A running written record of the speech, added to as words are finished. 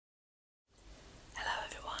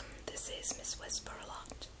this is Miss Whisper a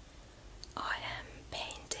lot. I am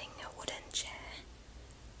painting a wooden chair,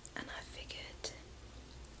 and I figured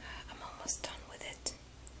I'm almost done with it,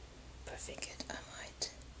 but I figured I might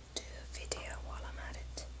do a video while I'm at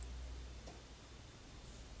it.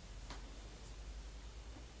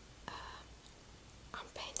 I'm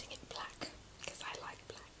painting it black because I like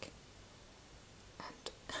black,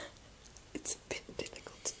 and it's a bit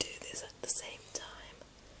difficult to do this at the same time,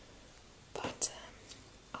 but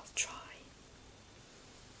I'll try.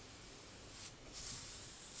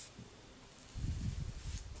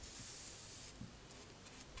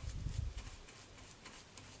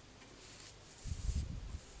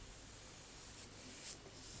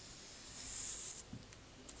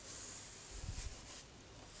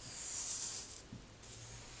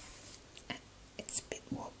 It's a bit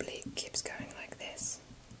wobbly, it keeps going like this.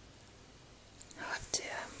 I'll have to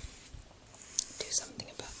do something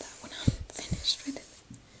about that when I'm finished with it.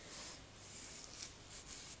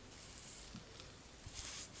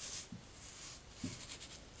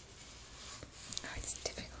 Oh, it's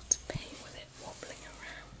difficult to paint with it wobbling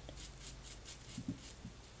around.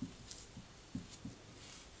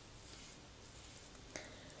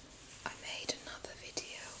 I made another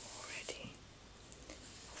video already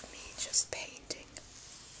of me just painting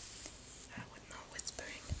with no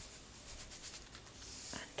whispering,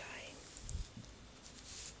 and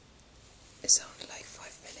it's only like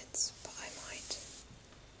 5 minutes, but I might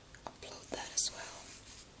upload that as well.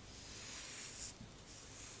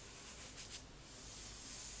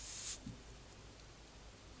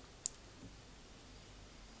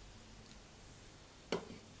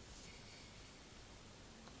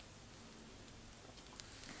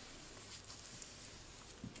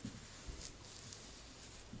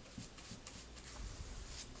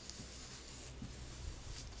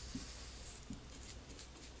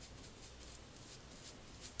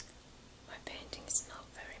 My painting is not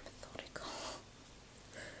very methodical.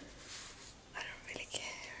 I don't really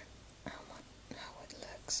care how it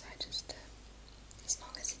looks. I just as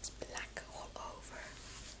long as it's black all over.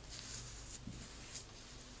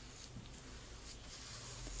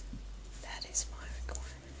 That is my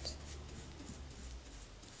requirement.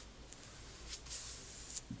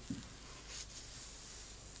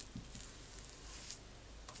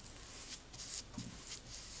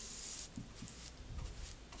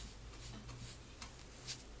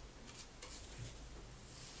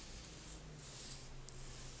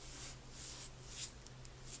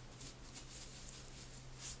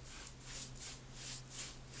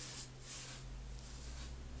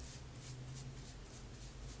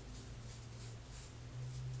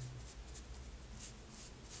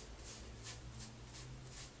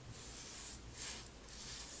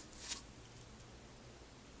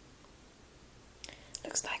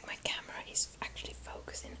 Looks like my camera is actually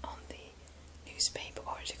focusing on the newspaper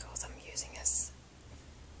articles I'm using as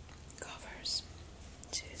covers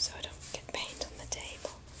too, so I don't get paint on the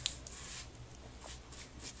table.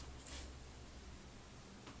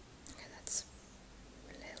 Okay, that's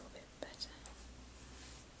a little bit better.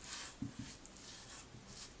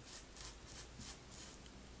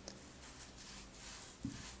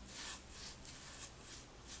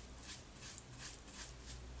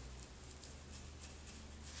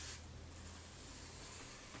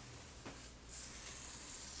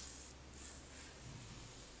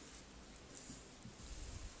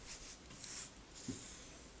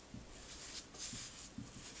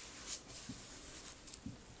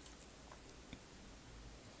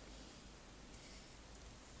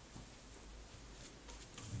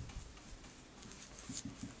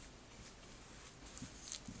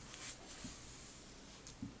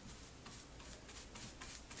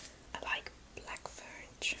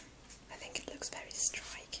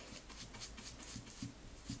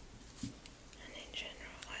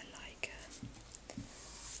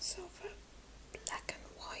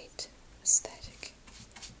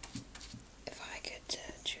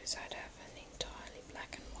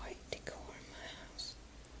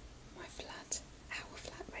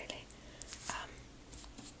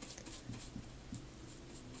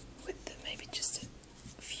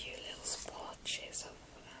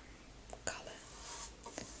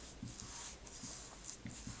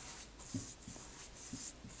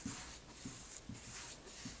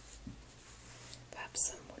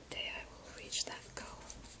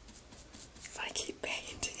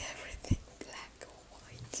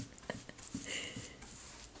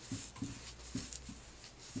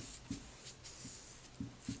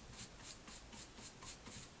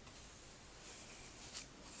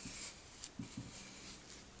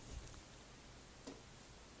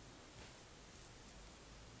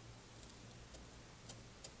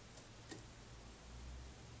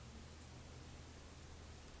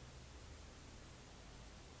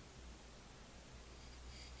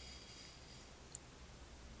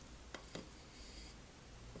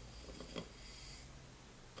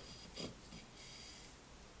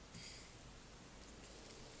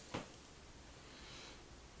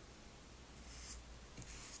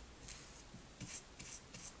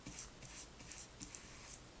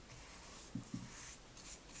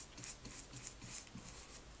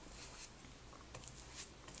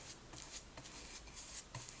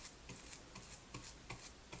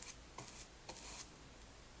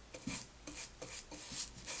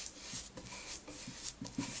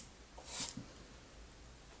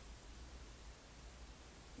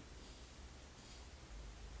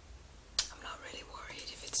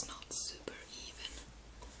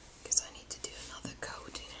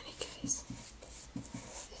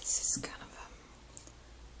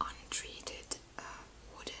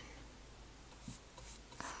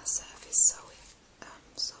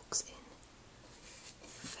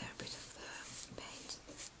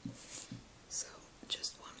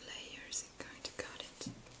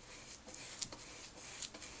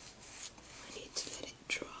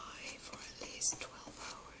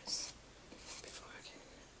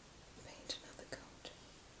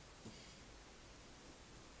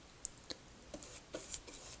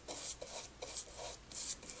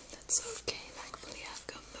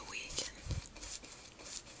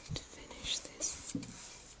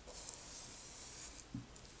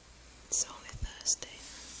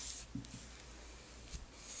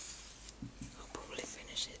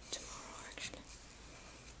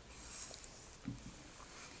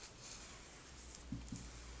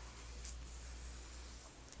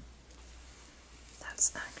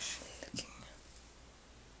 That's actually looking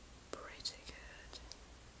pretty good.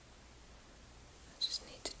 I just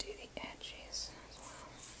need to do the edges as well.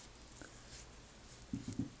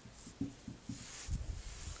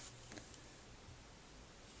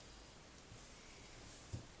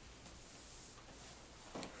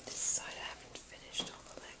 This side I haven't finished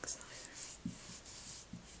all the legs either.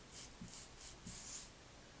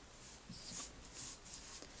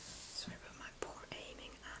 Sorry about my poor aiming,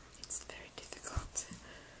 it's very difficult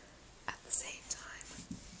at the same time.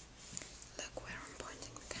 Look where I'm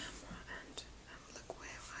pointing the camera and look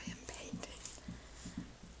where I am painting.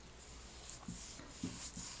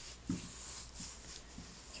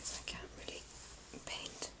 Because I can't really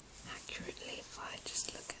paint accurately if I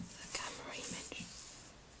just look at the camera image.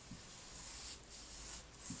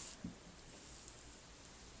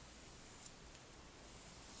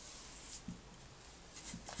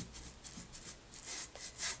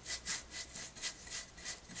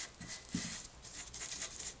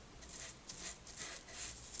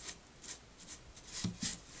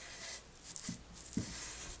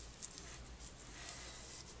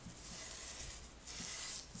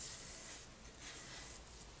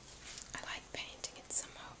 I like painting, it's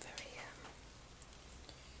somehow very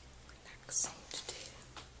relaxing to do,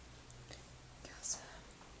 because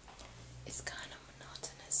it's kind of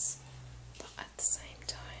monotonous, but at the same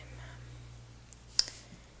time,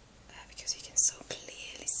 because you can so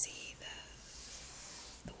clearly see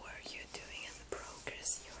the work you're doing and the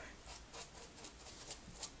progress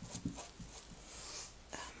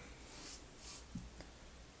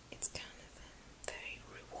it's kind of very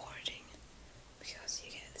rewarding because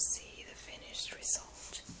you get to see the finished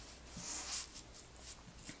result.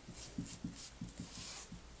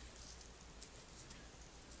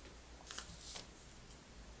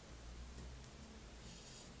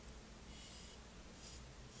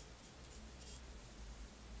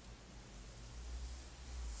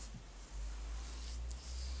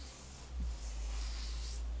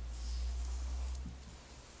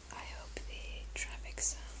 I hope the traffic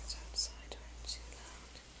sounds outside aren't too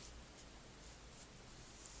loud.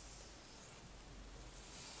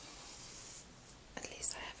 At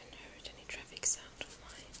least I haven't heard any traffic sound on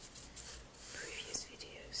my previous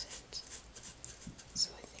videos, and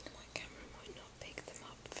so I think my camera might not pick them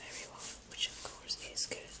up very well, which of course is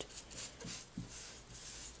good.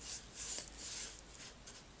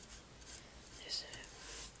 There's a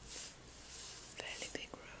fairly big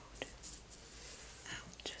road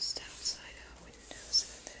out just outside our window, so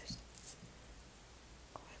there's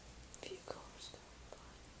quite a few cars going by.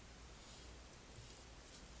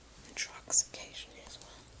 And trucks occasionally as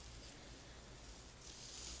well.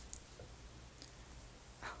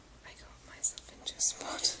 Oh, I got myself into a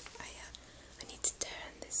spot. I need to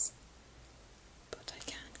turn this